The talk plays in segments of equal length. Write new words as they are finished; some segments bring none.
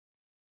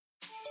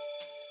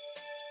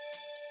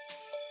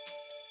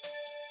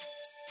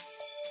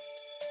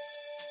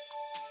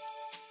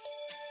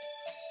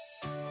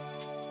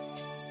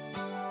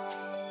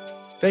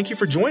Thank you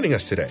for joining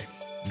us today.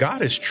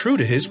 God is true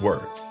to His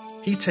word.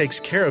 He takes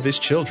care of His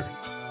children.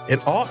 In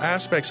all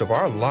aspects of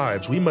our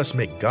lives, we must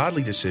make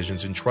godly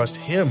decisions and trust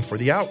Him for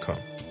the outcome.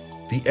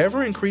 The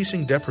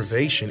ever-increasing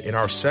deprivation in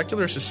our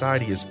secular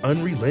society is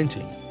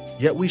unrelenting,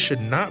 yet we should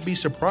not be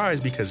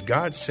surprised because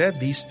God said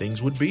these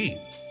things would be.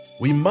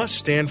 We must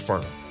stand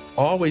firm,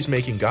 always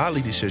making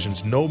godly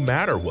decisions no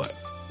matter what.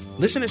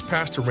 Listen as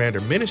Pastor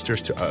Rander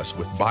ministers to us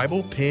with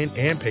Bible, pen,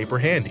 and paper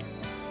handy.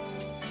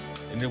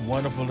 Isn't it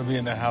wonderful to be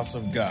in the house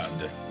of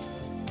God?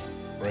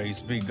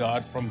 Praise be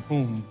God, from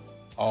whom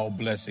all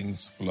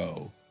blessings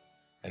flow.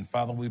 And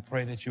Father, we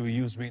pray that you will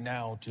use me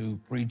now to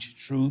preach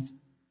truth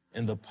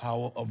in the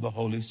power of the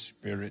Holy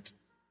Spirit.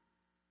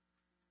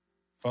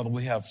 Father,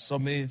 we have so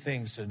many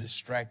things to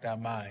distract our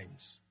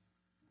minds.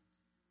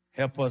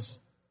 Help us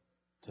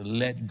to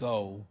let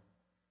go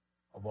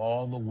of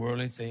all the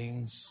worldly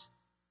things,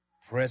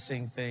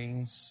 pressing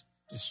things,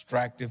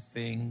 distractive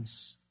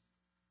things,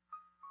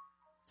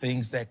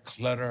 things that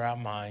clutter our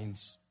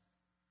minds,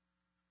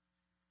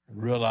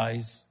 and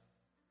realize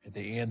at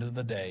the end of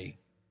the day,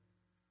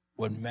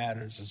 what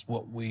matters is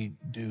what we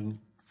do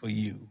for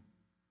you.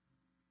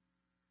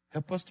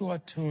 Help us to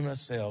attune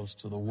ourselves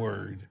to the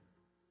word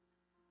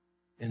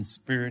in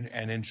spirit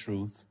and in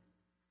truth,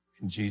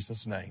 in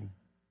Jesus' name.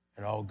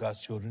 And all God's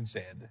children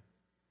said,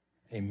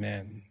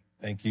 amen.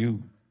 Thank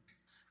you.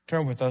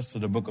 Turn with us to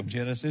the book of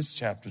Genesis,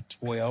 chapter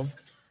 12,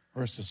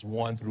 verses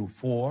 1 through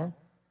 4.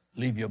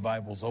 Leave your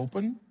Bibles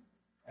open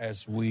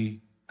as we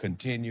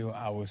continue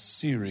our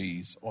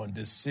series on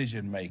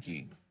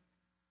decision-making,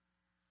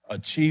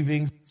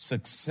 achieving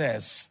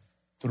success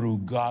through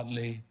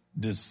godly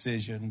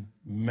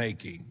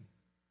decision-making.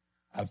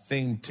 Our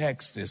theme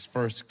text is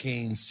 1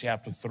 Kings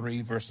chapter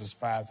 3, verses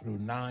 5 through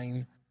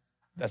 9.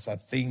 That's our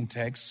theme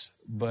text,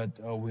 but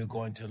we're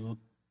going to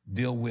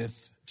deal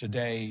with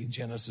today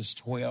Genesis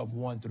 12,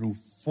 1 through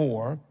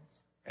 4,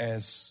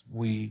 as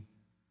we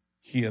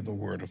hear the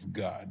word of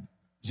God.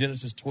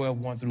 Genesis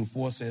 12, 1 through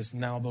 4 says,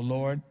 "Now the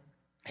Lord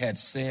had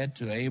said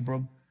to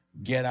Abram,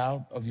 get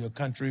out of your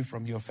country,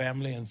 from your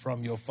family, and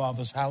from your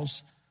father's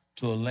house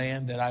to a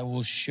land that I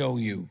will show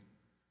you.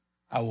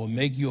 I will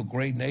make you a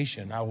great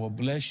nation. I will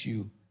bless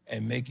you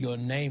and make your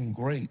name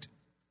great.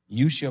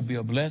 You shall be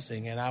a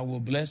blessing, and I will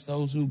bless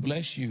those who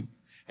bless you,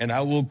 and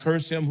I will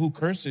curse him who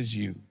curses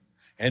you.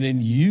 And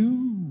in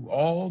you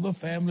all the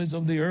families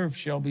of the earth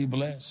shall be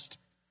blessed."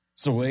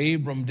 So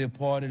Abram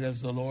departed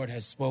as the Lord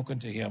had spoken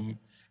to him,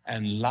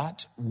 and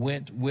Lot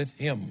went with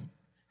him.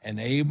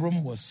 And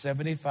Abram was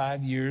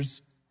 75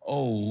 years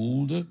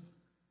old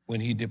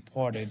when he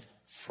departed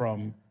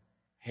from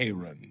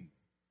Haran.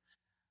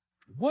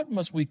 What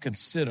must we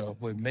consider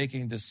when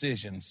making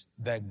decisions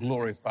that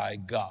glorify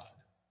God?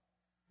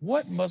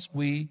 What must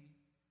we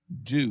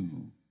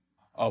do?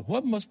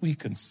 What must we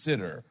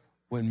consider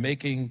when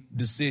making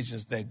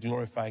decisions that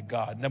glorify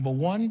God? Number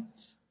one,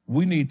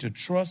 we need to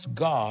trust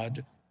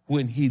God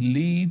when He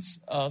leads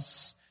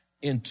us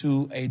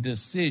into a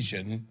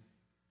decision,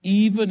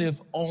 even if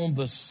on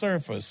the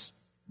surface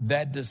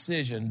that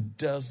decision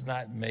does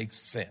not make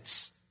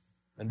sense.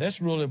 And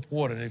that's real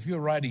important. If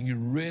you're writing, you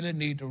really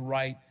need to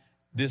write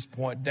this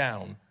point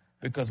down,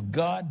 because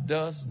God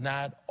does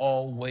not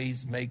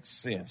always make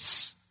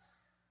sense.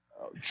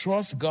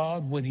 Trust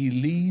God when He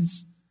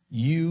leads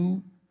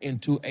you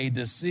into a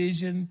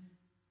decision,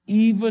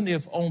 even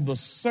if on the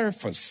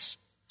surface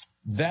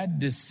that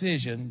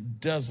decision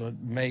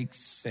doesn't make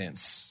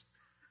sense.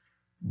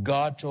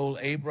 God told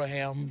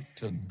Abraham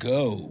to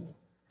go,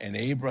 and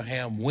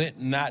Abraham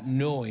went not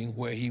knowing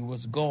where he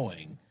was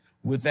going.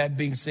 With that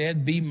being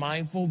said, be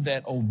mindful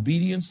that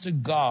obedience to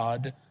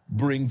God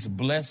brings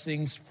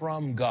blessings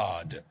from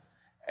God.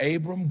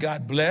 Abram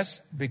got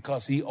blessed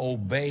because he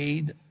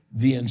obeyed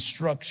the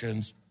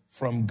instructions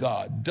from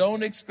God.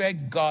 Don't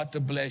expect God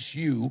to bless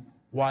you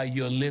while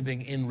you're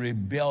living in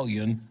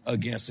rebellion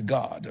against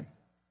God.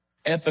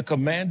 At the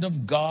command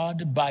of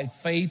God, by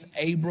faith,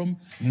 Abram,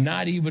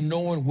 not even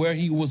knowing where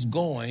he was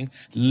going,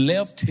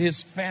 left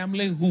his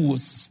family who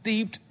was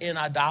steeped in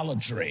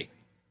idolatry.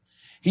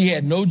 He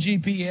had no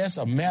GPS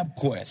or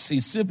MapQuest. He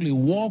simply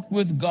walked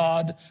with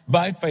God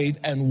by faith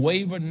and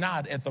wavered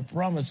not at the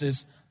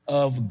promises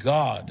of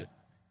God.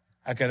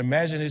 I can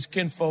imagine his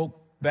kinfolk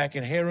back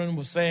in Haran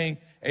was saying,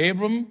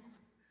 "Abram,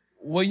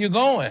 where you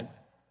going?"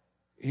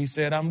 He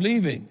said, "I'm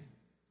leaving."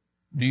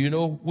 "Do you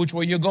know which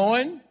way you're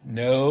going?"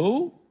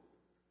 "No."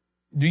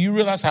 "Do you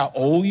realize how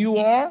old you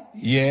are?"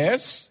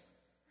 "Yes,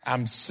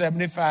 I'm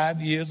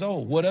 75 years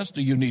old. What else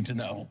do you need to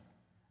know?"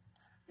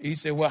 He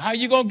said, "Well, how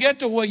you going to get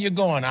to where you're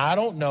going?" "I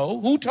don't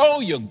know." "Who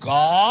told you?"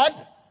 "God."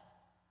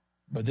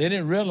 But they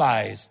didn't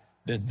realize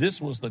that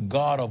this was the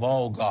God of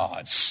all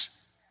gods.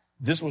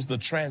 This was the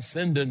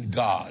transcendent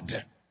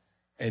God.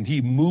 And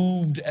he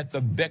moved at the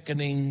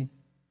beckoning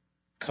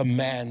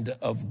command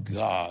of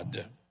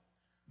God.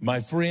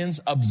 My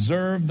friends,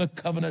 observe the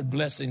covenant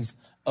blessings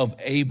of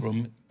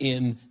Abram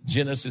in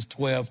Genesis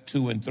 12,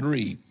 2 and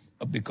 3,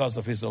 because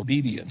of his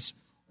obedience,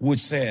 which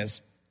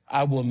says,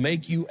 "I will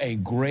make you a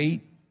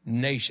great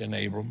nation,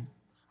 Abram.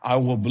 I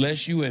will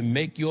bless you and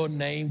make your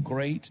name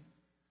great,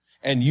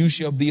 and you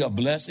shall be a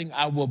blessing.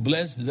 I will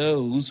bless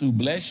those who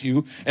bless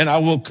you, and I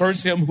will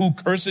curse him who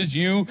curses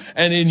you.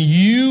 And in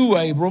you,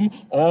 Abram,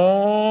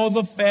 all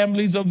the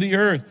families of the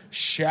earth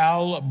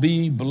shall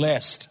be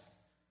blessed.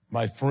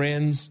 My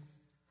friends,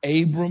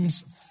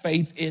 Abram's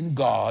faith in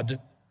God,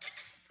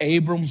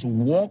 Abram's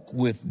walk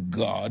with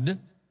God,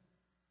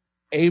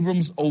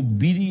 Abram's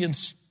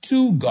obedience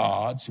to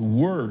God's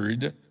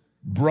word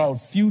brought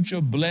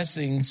future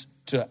blessings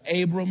to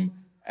Abram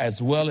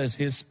as well as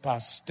his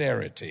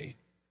posterity.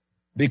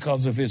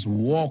 Because of his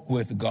walk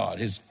with God,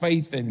 his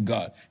faith in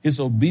God, his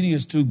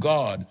obedience to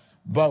God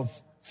brought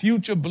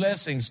future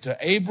blessings to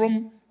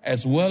Abram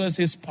as well as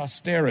his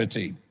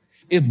posterity.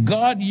 If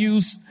God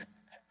used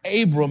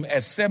Abram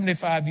at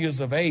 75 years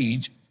of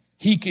age,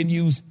 he can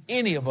use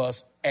any of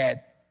us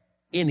at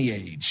any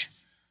age.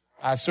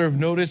 I serve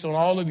notice on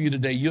all of you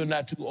today. You're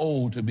not too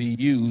old to be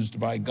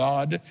used by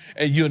God,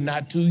 and you're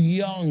not too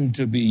young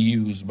to be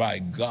used by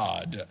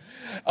God.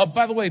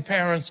 By the way,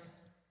 parents,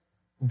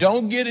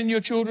 don't get in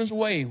your children's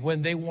way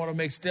when they want to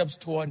make steps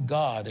toward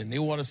God and they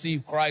want to see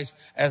Christ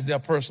as their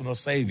personal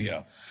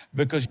Savior,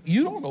 because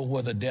you don't know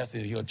where the death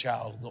of your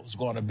child is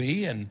going to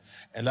be. And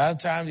a lot of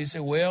times you say,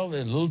 well,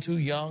 they're a little too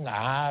young.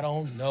 I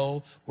don't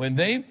know. When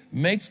they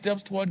make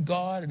steps toward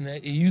God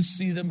and you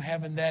see them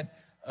having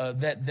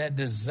that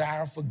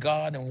desire for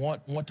God and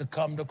want to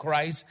come to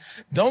Christ,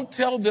 don't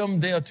tell them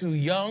they're too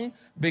young,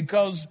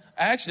 because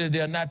actually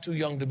they're not too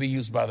young to be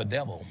used by the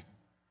devil.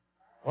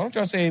 Why don't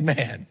y'all say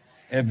amen?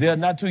 If they're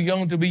not too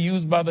young to be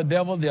used by the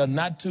devil, they're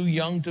not too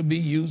young to be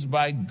used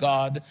by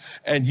God.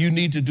 And you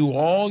need to do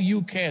all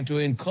you can to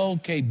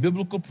inculcate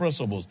biblical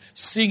principles,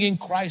 singing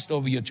Christ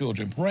over your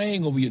children,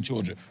 praying over your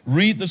children,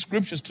 read the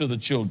scriptures to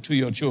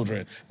your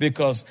children,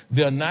 because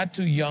they're not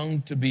too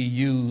young to be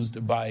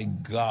used by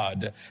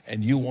God.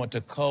 And you want to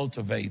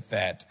cultivate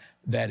that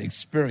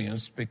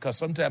experience, because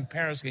sometimes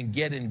parents can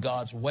get in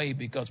God's way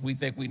because we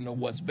think we know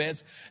what's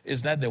best.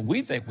 It's not that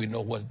we think we know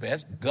what's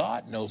best.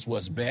 God knows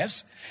what's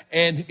best.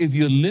 And if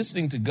you're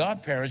listening to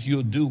God, parents,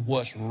 you'll do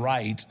what's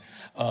right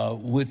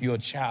with your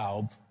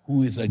child,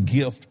 who is a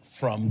gift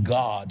from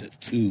God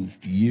to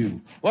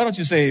you. Why don't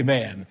you say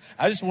amen?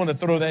 I just want to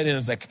throw that in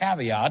as a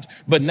caveat.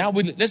 But now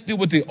let's deal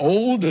with the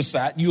older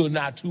side. You're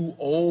not too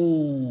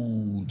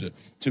old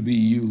to be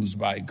used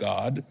by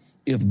God.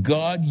 If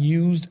God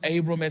used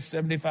Abram at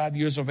 75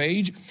 years of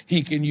age,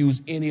 he can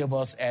use any of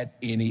us at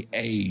any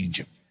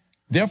age.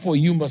 Therefore,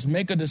 you must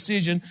make a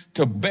decision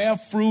to bear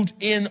fruit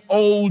in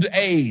old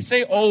age.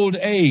 Say old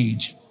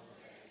age.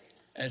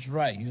 That's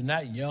right. You're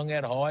not young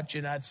at heart.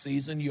 You're not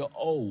seasoned. You're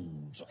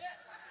old.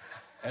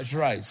 That's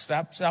right.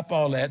 Stop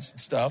all that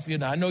stuff. You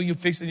know, I know you're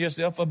fixing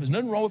yourself up. There's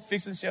nothing wrong with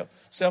fixing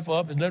yourself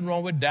up. There's nothing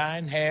wrong with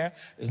dyeing hair.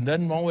 There's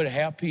nothing wrong with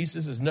hair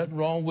pieces. There's nothing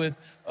wrong with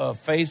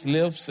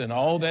facelifts and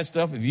all that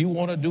stuff. If you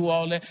want to do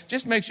all that,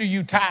 just make sure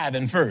you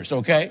tithing first,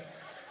 okay?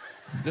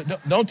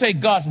 Don't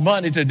take God's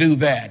money to do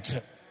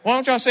that. Why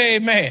don't y'all say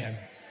amen?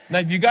 Now,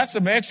 if you got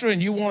some extra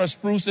and you want to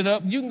spruce it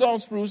up, you can go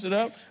and spruce it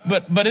up,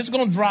 but it's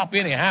going to drop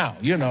anyhow,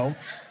 you know.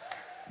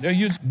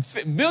 You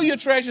build your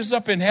treasures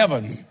up in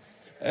heaven.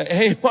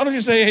 Hey, why don't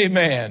you say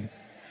amen?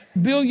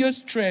 Build your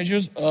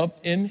treasures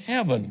up in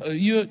heaven.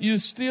 You're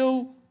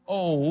still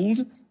old,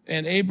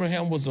 and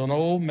Abraham was an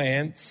old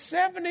man,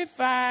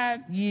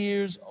 75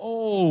 years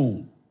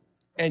old.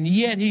 And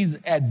yet he's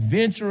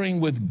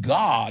adventuring with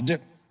God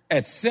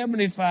at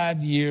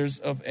 75 years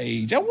of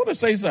age. I want to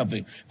say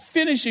something.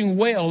 Finishing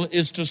well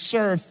is to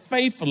serve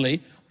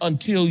faithfully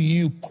until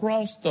you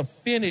cross the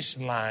finish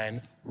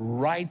line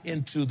right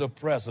into the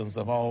presence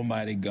of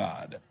Almighty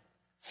God.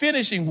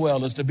 Finishing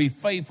well is to be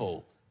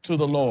faithful to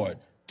the Lord,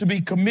 to be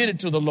committed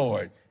to the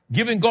Lord,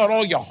 giving God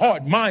all your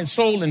heart, mind,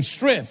 soul, and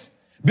strength,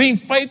 being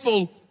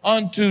faithful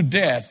unto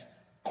death,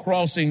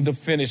 crossing the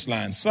finish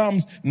line.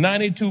 Psalms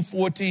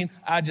 92:14,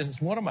 it's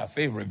one of my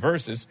favorite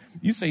verses.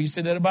 You say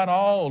that about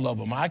all of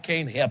them. I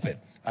can't help it.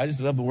 I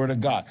just love the word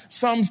of God.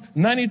 Psalms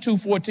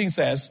 92:14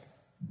 says,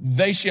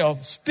 they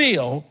shall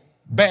still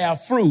bear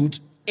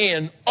fruit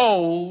in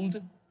old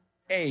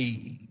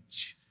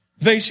age.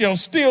 They shall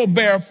still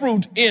bear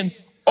fruit in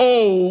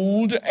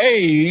old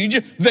age.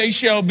 They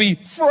shall be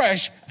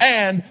fresh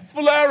and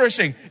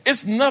flourishing.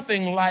 It's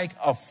nothing like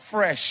a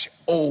fresh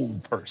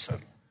old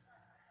person.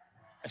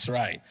 That's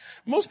right.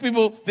 Most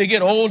people, they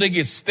get old, they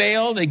get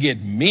stale, they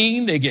get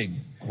mean, they get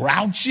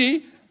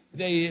grouchy,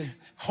 they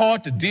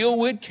hard to deal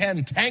with,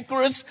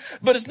 cantankerous,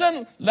 but it's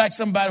nothing like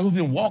somebody who's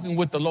been walking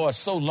with the Lord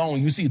so long.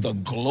 You see the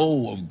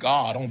glow of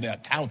God on their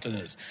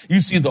countenance.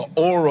 You see the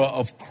aura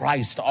of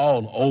Christ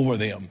all over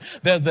them.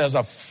 There's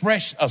a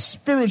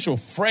spiritual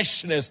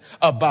freshness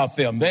about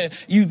them.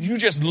 You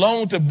just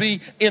long to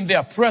be in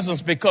their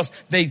presence because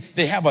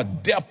they have a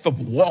depth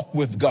of walk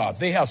with God.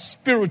 They have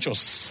spiritual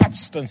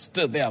substance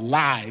to their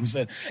lives.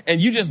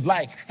 And you just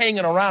like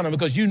hanging around them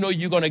because you know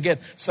you're going to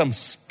get some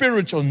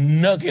spiritual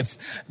nuggets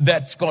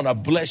that's going to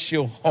bless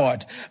your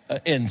heart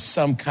in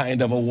some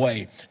kind of a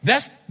way.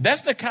 That's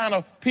the kind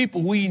of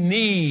people we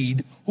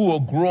need who are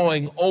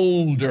growing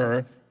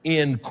older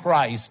in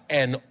Christ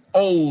and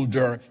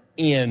older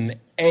in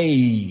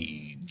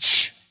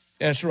age.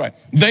 That's right.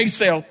 They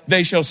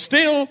shall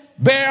still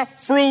bear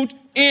fruit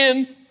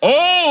in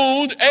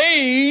old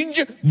age.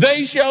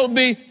 They shall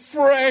be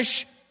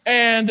fresh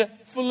and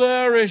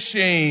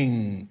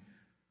flourishing.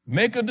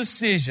 Make a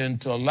decision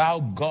to allow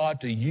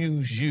God to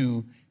use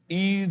you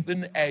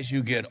even as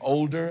you get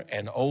older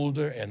and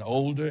older and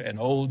older and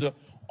older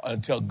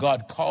until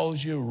God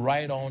calls you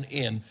right on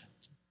in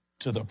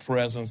to the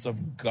presence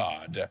of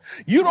God.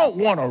 You don't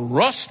want to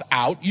rust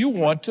out. You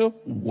want to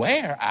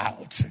wear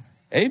out.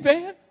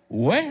 Amen?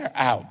 Wear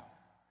out.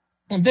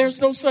 And there's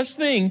no such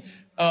thing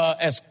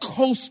as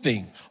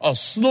coasting or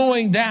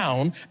slowing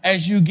down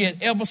as you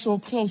get ever so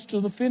close to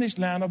the finish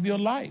line of your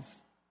life.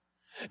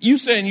 You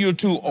saying you're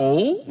too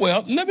old?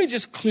 Well, let me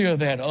just clear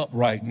that up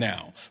right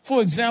now.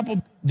 For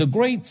example, the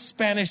great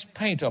Spanish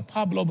painter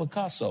Pablo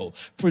Picasso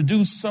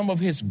produced some of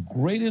his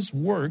greatest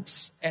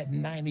works at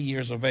 90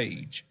 years of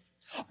age.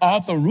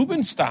 Arthur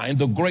Rubinstein,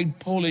 the great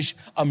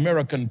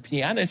Polish-American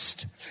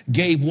pianist,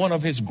 gave one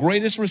of his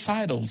greatest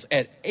recitals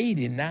at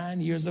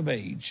 89 years of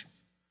age.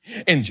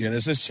 In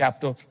Genesis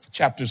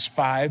chapters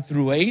 5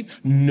 through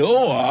 8,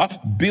 Noah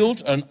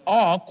built an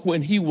ark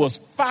when he was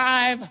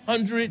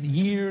 500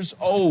 years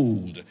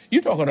old.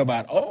 You're talking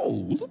about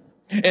old.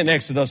 In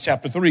Exodus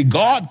chapter 3,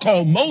 God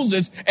called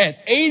Moses at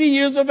 80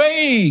 years of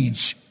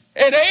age.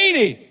 At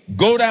 80,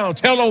 go down,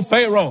 tell old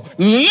Pharaoh,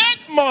 let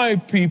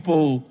my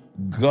people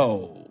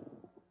go.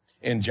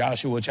 In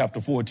Joshua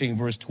chapter 14,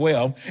 verse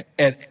 12,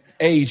 at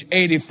age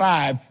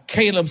 85,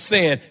 Caleb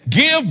said,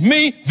 give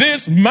me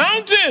this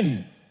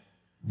mountain.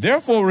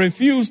 Therefore,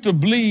 refuse to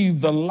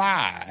believe the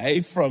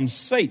lie from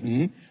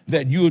Satan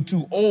that you're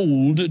too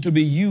old to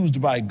be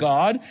used by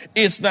God.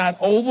 It's not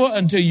over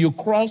until you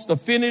cross the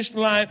finish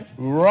line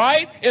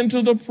right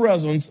into the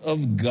presence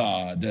of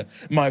God.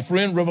 My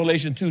friend,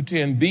 Revelation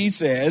 2:10b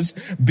says,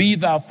 be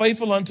thou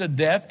faithful unto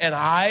death, and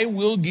I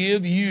will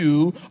give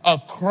you a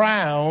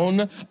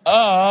crown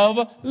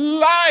of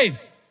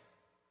life.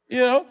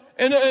 You know,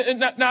 and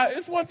now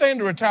it's one thing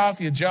to retire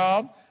from your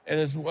job. And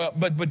as well,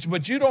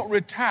 but you don't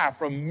retire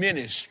from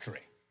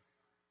ministry.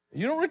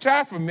 You don't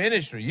retire from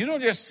ministry. You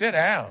don't just sit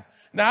down.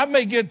 Now, I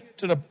may get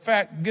to the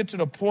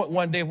point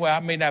one day where I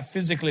may not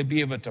physically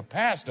be able to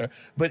pastor,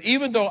 but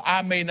even though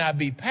I may not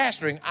be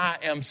pastoring, I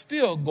am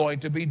still going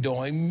to be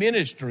doing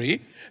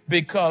ministry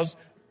because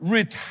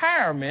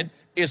retirement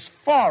is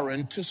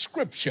foreign to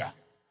Scripture.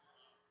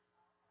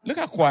 Look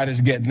how quiet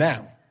it's getting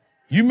now.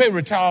 You may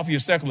retire off your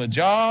secular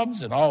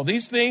jobs and all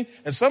these things.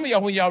 And some of y'all,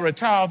 when y'all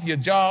retire off your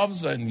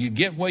jobs and you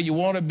get where you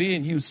want to be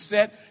and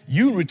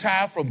you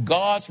retire from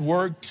God's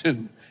word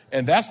too.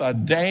 And that's a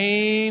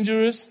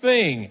dangerous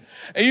thing.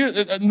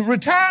 And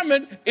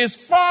retirement is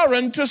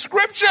foreign to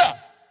Scripture.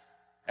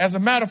 As a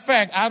matter of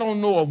fact, I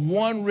don't know of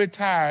one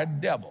retired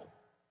devil.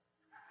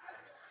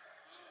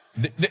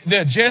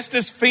 They're just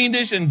as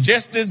fiendish and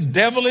just as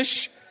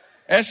devilish.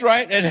 That's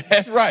right. And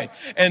that's right.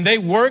 And they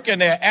work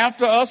and they're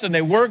after us and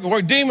they work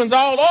demons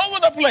all over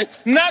the place.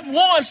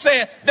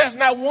 There's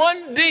not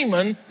one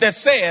demon that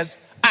says,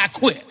 I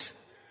quit.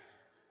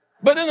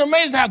 But it's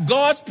amazing how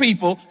God's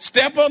people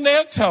step on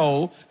their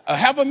toe,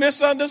 have a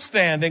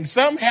misunderstanding.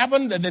 Something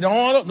happened that they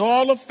don't know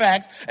all the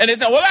facts. And they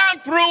say, well, I'm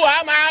through.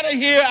 I'm out of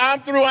here. I'm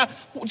through.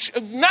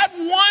 Not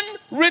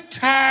one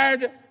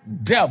retired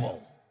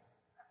devil.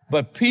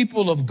 But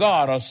people of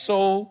God are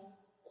so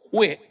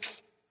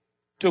quick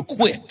to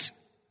quit.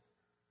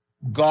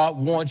 God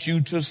wants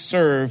you to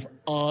serve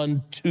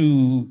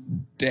unto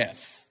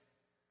death.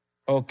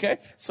 Okay?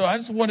 So I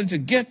just wanted to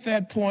get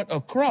that point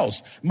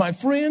across. My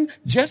friend,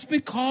 just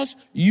because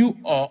you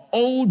are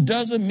old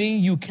doesn't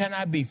mean you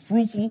cannot be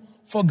fruitful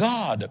for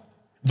God.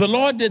 The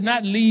Lord did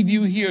not leave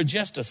you here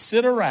just to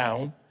sit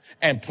around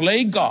and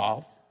play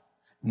golf.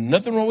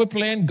 Nothing wrong with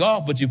playing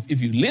golf, but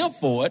if you live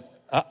for it,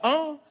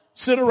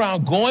 sit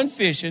around going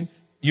fishing.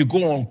 You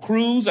go on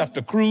cruise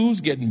after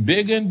cruise, getting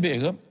bigger and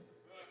bigger.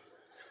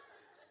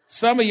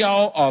 Some of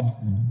y'all are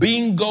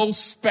bingo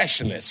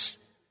specialists.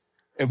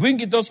 If we can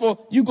get those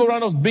folks, you go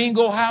around those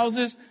bingo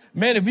houses,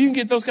 man, if you can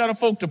get those kind of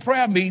folk to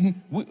prayer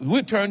meeting,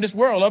 we'll turn this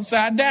world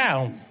upside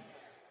down.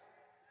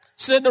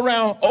 Sitting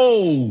around,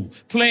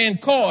 playing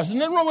cards. And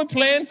nothing wrong with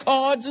playing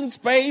cards and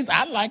spades.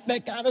 I like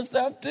that kind of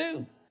stuff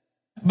too.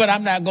 But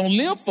I'm not going to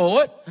live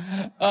for it.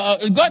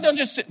 God doesn't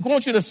just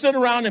want you to sit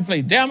around and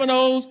play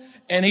dominoes,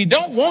 and he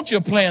don't want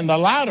you playing the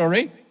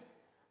lottery.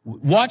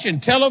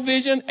 Watching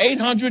television,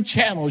 800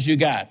 channels you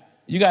got.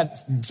 You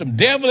got some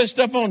devilish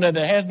stuff on there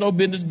that has no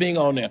business being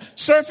on there.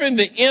 Surfing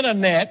the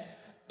internet,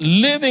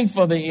 living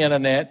for the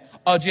internet,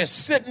 or just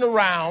sitting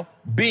around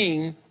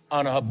being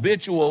an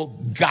habitual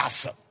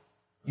gossip.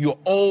 You're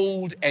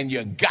old and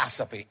you're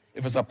gossipy.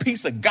 If it's a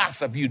piece of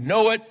gossip, you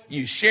know it,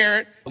 you share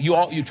it.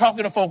 You're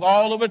talking to folk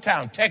all over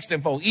town,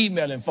 texting folk,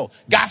 emailing folk.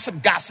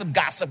 Gossip, gossip,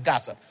 gossip,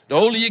 gossip. The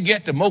older you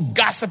get, the more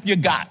gossip you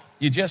got.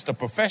 You're just a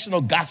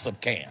professional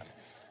gossip can.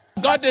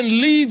 God didn't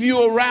leave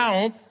you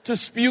around to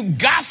spew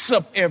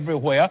gossip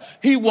everywhere.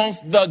 He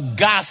wants the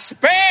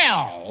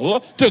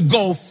gospel to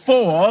go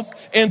forth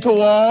into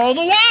all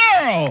the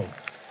world.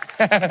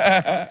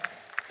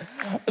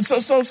 So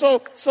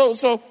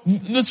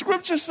the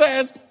scripture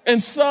says in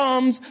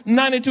Psalms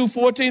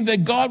 92:14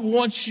 that God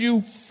wants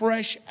you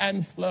fresh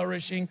and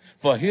flourishing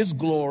for his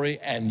glory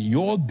and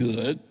your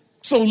good.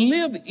 So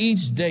live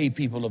each day,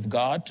 people of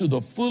God, to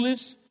the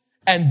fullest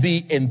and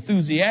be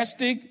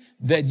enthusiastic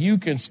that you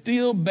can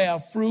still bear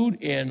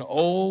fruit in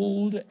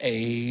old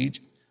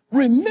age.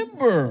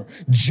 Remember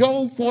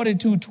Job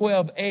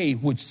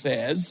 42:12a, which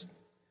says,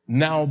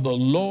 now the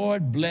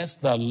Lord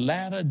blessed the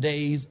latter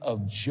days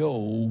of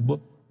Job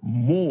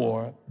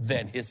more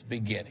than his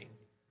beginning.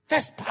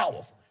 That's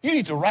powerful. You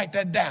need to write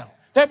that down.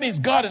 That means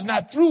God is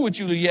not through with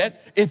you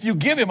yet if you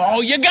give him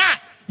all you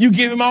got. You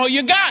give him all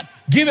you got.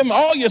 Give him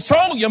all your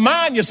soul, your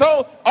mind, your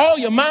soul, all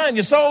your mind,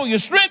 your soul, your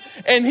strength,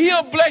 and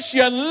he'll bless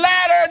your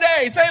latter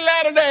days. Say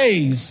latter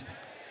days.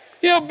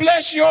 He'll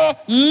bless your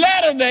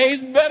latter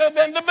days better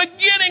than the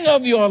beginning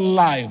of your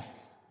life.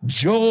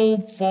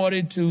 Job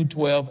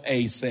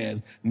 42:12a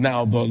says,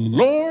 now the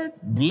Lord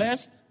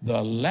blessed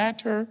the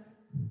latter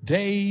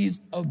days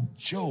of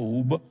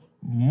Job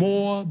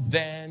more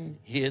than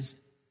his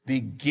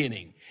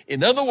beginning.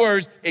 In other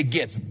words, it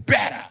gets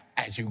better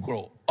as you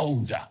grow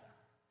older.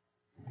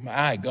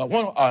 My God,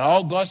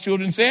 all God's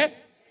children said?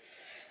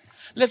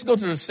 Let's go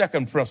to the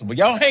second principle.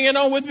 Y'all hanging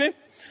on with me?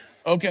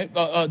 Okay,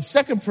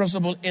 second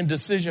principle in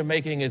decision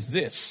making is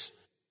this.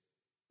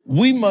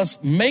 We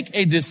must make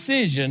a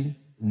decision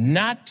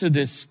not to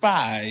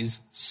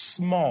despise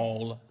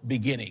small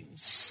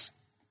beginnings.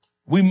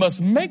 We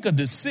must make a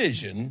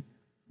decision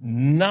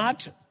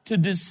not to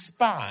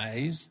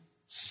despise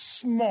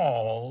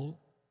small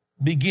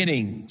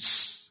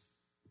beginnings.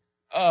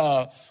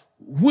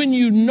 When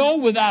you know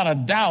without a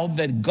doubt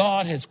that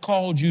God has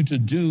called you to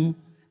do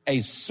a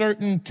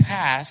certain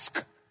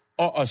task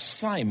or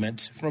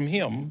assignment from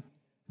him,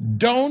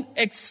 don't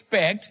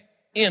expect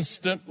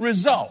instant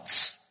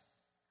results.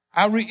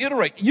 I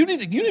reiterate, you need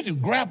to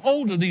grab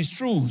hold of these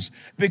truths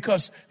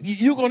because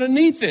you're going to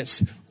need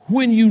this.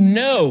 When you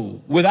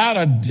know without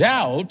a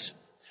doubt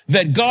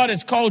that God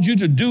has called you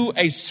to do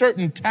a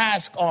certain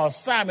task or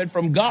assignment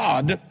from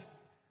God,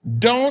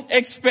 don't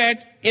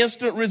expect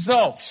instant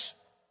results.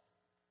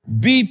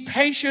 Be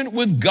patient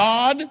with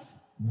God,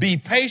 be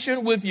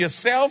patient with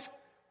yourself,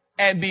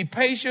 and be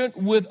patient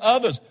with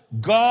others.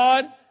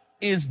 God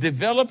is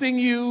developing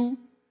you.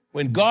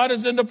 When God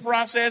is in the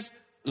process,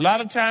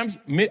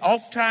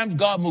 oftentimes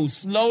God moves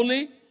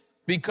slowly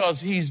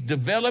because he's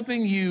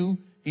developing you,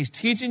 he's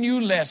teaching you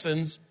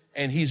lessons,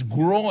 and he's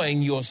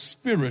growing your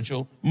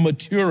spiritual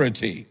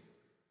maturity.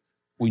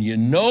 When you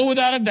know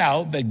without a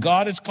doubt that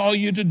God has called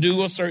you to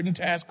do a certain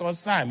task or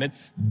assignment,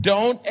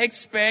 don't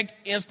expect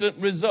instant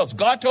results.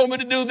 God told me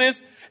to do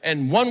this,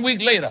 and 1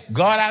 week later,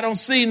 God, I don't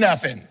see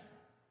nothing.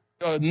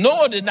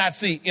 Noah did not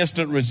see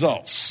instant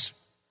results.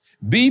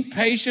 Be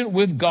patient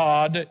with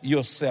God,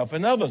 yourself,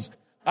 and others.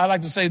 I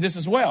like to say this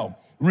as well.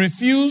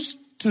 Refuse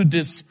to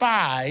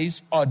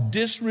despise or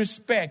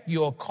disrespect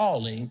your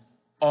calling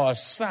or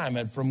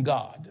assignment from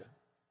God.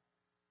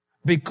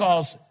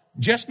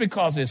 Just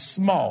because it's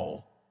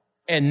small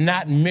and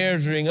not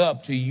measuring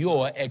up to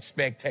your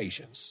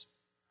expectations.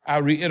 I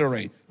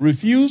reiterate,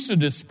 refuse to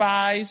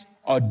despise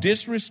or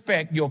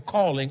disrespect your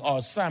calling or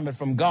assignment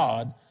from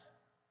God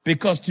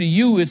because to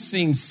you it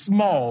seems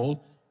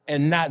small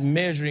and not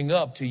measuring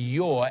up to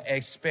your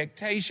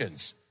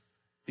expectations.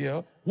 You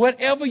know,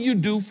 whatever you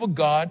do for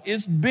God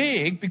is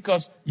big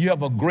because you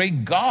have a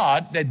great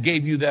God that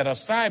gave you that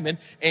assignment,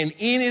 and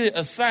any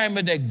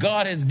assignment that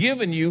God has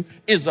given you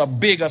is a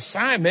big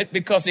assignment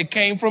because it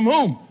came from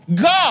whom?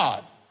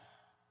 God.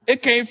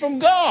 It came from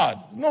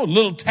God. No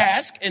little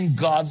task in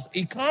God's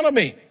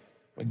economy.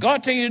 When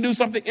God tells you to do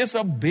something, it's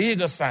a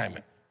big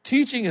assignment.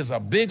 Teaching is a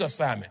big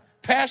assignment.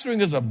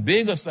 Pastoring is a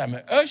big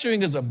assignment.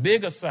 Ushering is a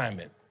big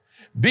assignment.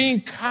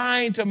 Being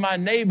kind to my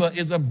neighbor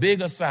is a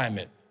big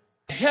assignment.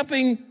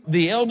 Helping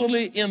the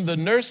elderly in the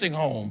nursing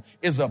home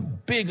is a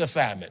big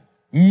assignment.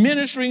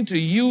 Ministering to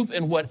youth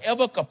in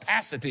whatever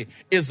capacity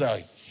is a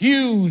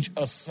huge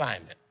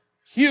assignment.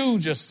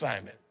 Huge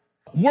assignment.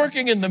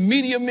 Working in the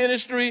media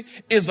ministry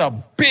is a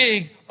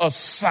big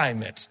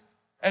assignment.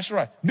 That's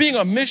right. Being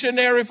a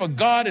missionary for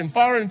God in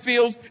foreign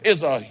fields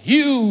is a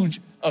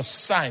huge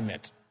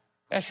assignment.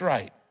 That's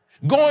right.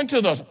 Going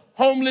to the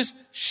homeless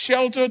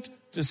shelter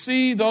to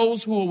see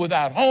those who are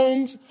without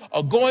homes,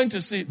 or going to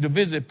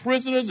visit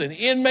prisoners and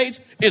inmates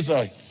is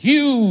a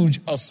huge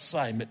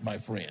assignment, my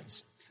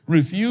friends.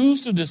 Refuse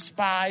to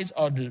despise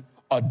or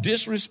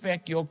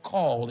disrespect your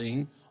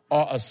calling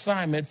or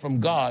assignment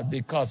from God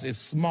because it's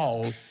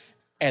small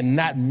and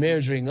not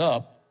measuring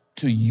up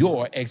to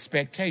your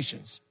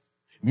expectations.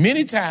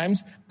 Many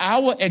times,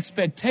 our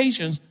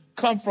expectations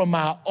come from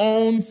our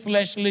own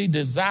fleshly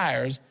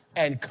desires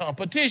and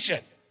competition.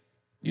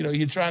 You know,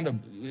 you're trying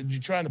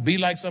to be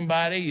like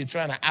somebody, you're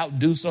trying to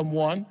outdo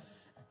someone,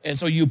 and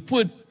so you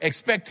put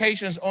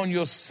expectations on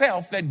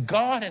yourself that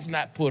God has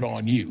not put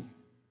on you.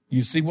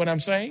 You see what I'm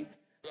saying?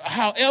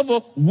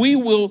 However, we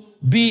will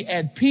be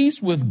at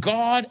peace with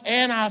God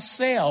and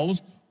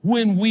ourselves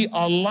when we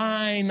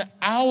align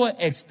our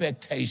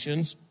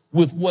expectations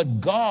with what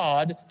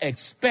God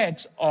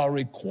expects or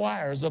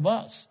requires of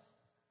us.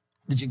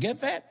 Did you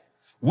get that?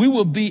 We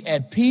will be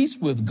at peace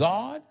with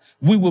God.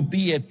 We will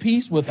be at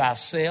peace with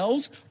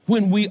ourselves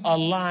when we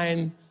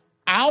align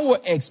our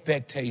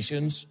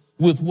expectations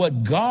with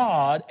what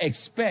God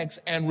expects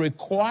and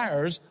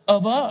requires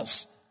of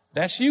us.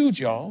 That's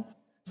huge, y'all.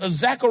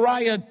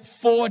 Zechariah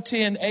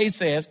 4:10a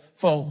says,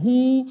 "For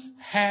who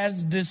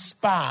has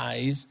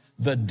despised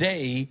the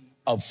day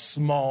of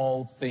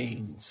small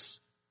things?"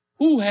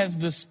 Who has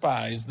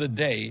despised the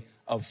day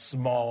of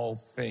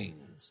small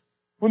things?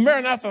 When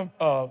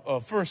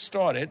Maranatha first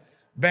started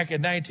back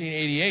in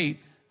 1988,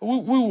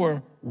 we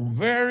were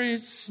very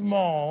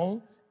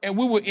small, and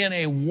we were in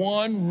a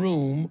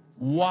one-room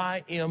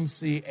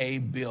YMCA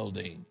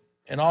building.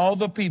 And all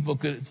the people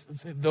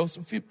those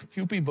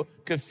few people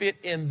could fit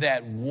in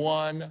that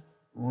one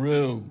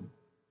room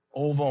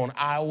over on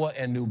Iowa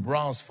and New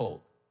Braunfels.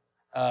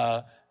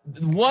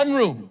 One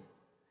room.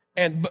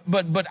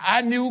 But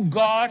I knew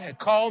God had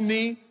called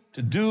me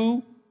to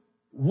do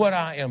what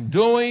I am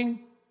doing.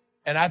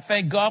 And I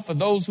thank God for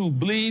those who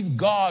believe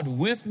God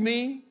with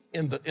me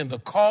in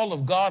the call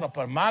of God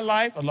upon my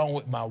life, along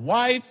with my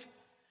wife.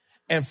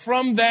 And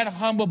from that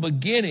humble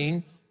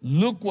beginning,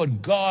 look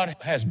what God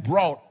has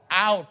brought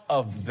out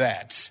of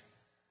that.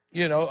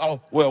 You know,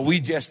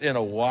 we just in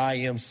a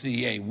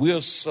YMCA.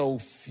 We're so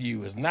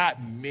few. It's not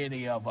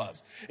many of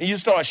us. And you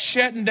start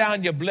shutting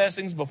down your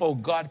blessings before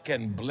God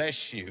can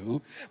bless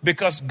you,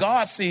 because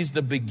God sees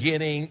the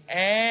beginning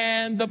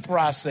and the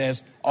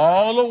process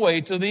all the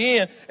way to the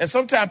end. And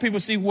sometimes people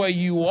see where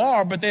you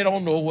are, but they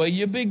don't know where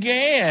you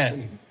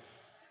began.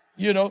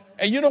 You know,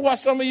 and you know why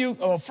some of you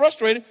are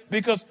frustrated?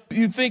 Because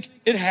you think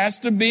it has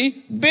to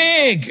be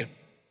big.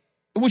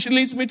 Which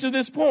leads me to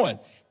this point.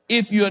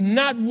 If you're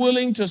not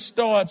willing to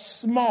start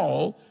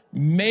small,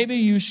 maybe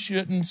you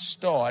shouldn't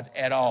start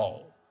at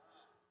all.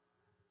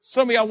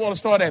 Some of y'all want to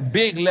start at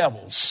big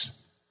levels.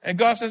 And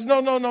God says, no.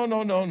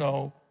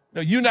 No,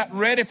 you're not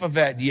ready for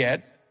that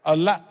yet.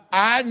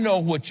 I know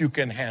what you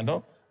can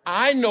handle.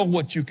 I know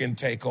what you can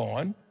take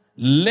on.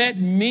 Let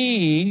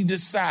me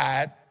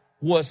decide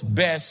what's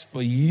best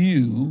for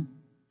you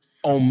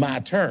on my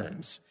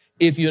terms.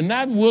 If you're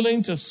not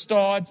willing to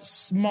start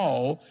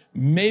small,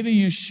 maybe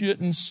you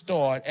shouldn't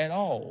start at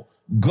all.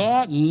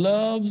 God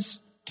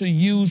loves to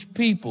use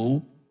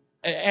people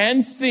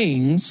and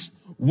things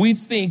we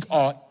think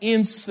are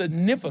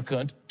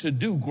insignificant to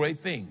do great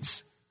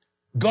things.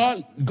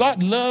 God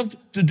loved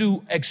to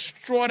do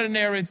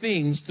extraordinary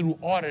things through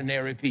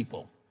ordinary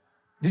people.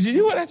 Did you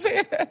hear what I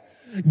said?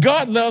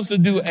 God loves to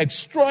do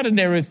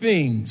extraordinary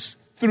things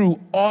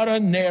through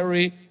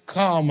ordinary,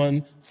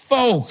 common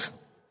folk.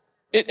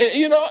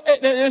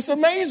 It's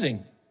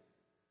amazing.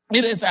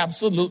 It is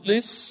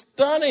absolutely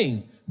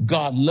stunning.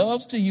 God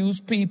loves to use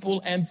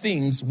people and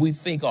things we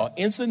think are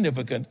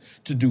insignificant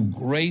to do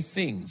great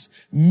things.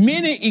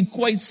 Many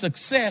equate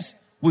success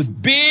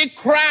with big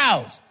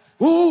crowds.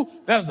 Ooh,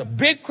 there's a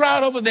big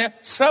crowd over there.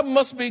 Something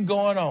must be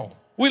going on.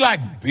 We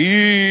like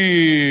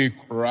big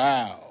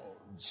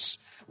crowds.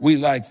 We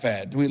like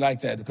that.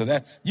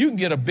 Because you can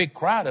get a big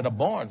crowd at a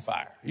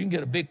bonfire. You can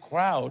get a big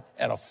crowd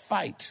at a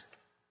fight.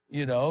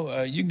 You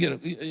know, you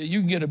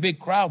can get a big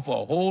crowd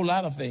for a whole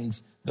lot of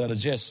things that are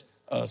just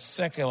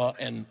secular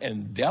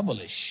and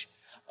devilish.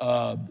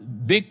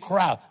 Big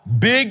crowd,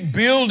 big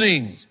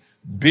buildings.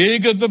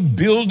 Bigger the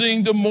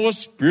building, the more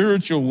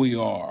spiritual we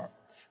are.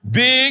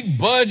 Big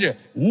budget.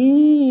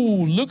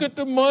 Ooh, look at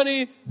the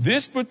money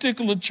this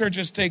particular church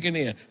is taking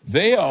in.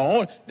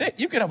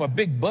 You can have a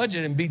big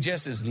budget and be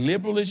just as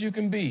liberal as you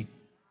can be.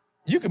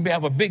 You can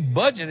have a big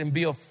budget and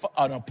be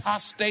an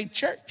apostate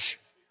church.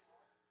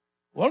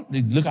 Well,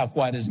 look how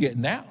quiet it's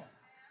getting now.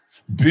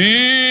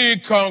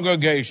 Big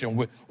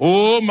congregation.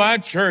 My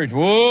church.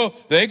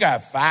 They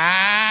got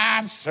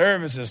 5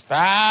 services.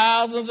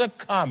 Thousands are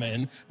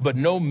coming, but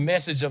no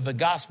message of the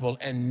gospel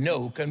and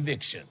no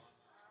conviction.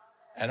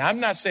 And I'm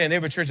not saying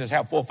every church that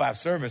has 4 or 5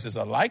 services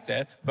are like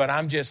that, but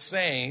I'm just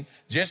saying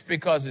just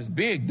because it's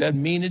big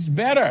doesn't mean it's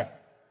better.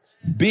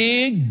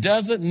 Big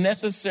doesn't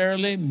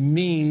necessarily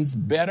mean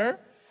better,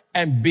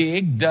 and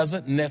big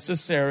doesn't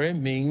necessarily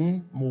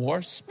mean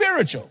more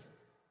spiritual.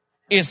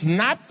 It's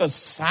not the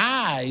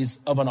size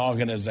of an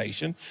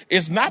organization.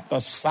 It's not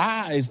the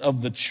size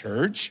of the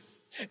church.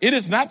 It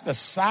is not the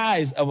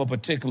size of a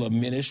particular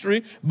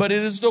ministry, but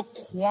it is the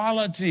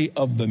quality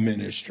of the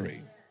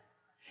ministry.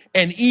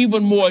 And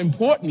even more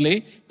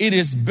importantly, it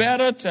is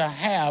better to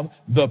have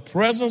the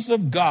presence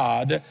of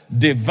God,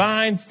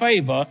 divine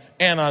favor,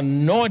 and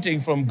anointing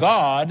from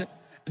God.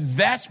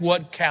 That's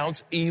what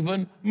counts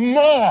even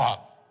more.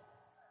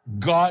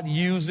 God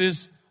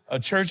uses a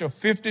church of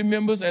 50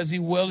 members as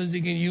well as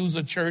he can use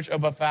a church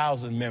of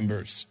 1,000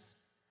 members.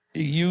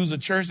 He can use a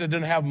church that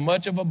doesn't have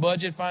much of a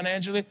budget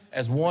financially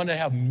as one that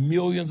have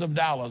millions of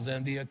dollars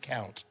in the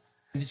account.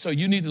 So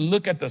you need to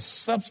look at the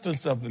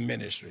substance of the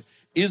ministry.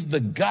 Is the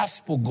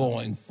gospel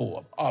going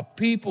forth? Are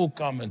people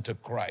coming to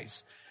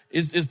Christ?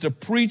 Is the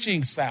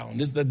preaching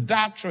sound? Is the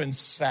doctrine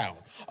sound?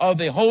 Are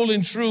they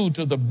holding true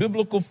to the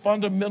biblical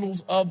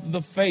fundamentals of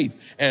the faith?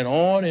 And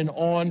on and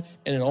on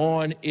and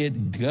on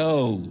it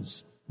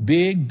goes.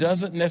 Big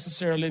doesn't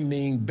necessarily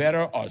mean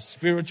better or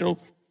spiritual.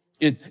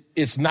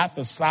 It's not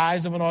the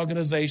size of an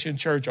organization,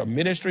 church, or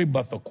ministry,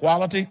 but the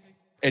quality.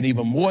 And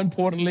even more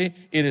importantly,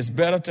 it is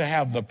better to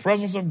have the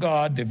presence of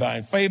God,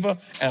 divine favor,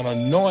 and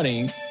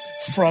anointing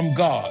from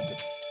God.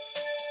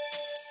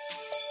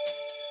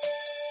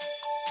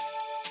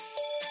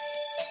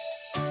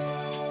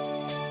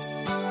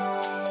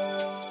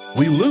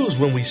 We lose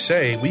when we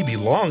say we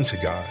belong to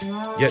God,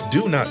 yet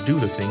do not do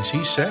the things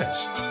He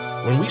says.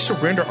 When we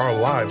surrender our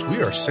lives,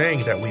 we are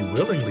saying that we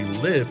willingly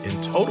live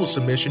in total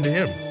submission to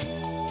Him.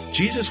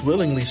 Jesus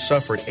willingly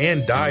suffered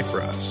and died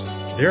for us,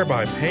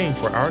 thereby paying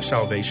for our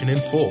salvation in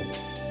full.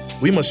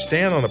 We must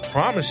stand on the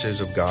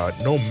promises of God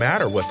no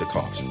matter what the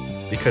cost,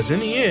 because in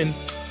the end,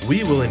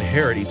 we will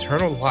inherit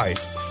eternal life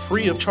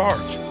free of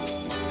charge.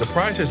 The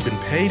price has been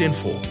paid in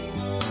full.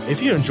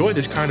 If you enjoy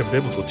this kind of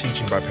biblical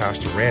teaching by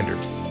Pastor Rander,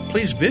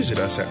 please visit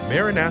us at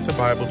Maranatha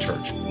Bible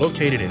Church,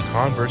 located in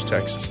Converse,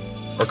 Texas,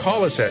 or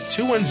call us at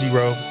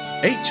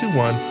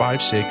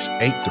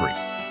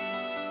 210-821-5683.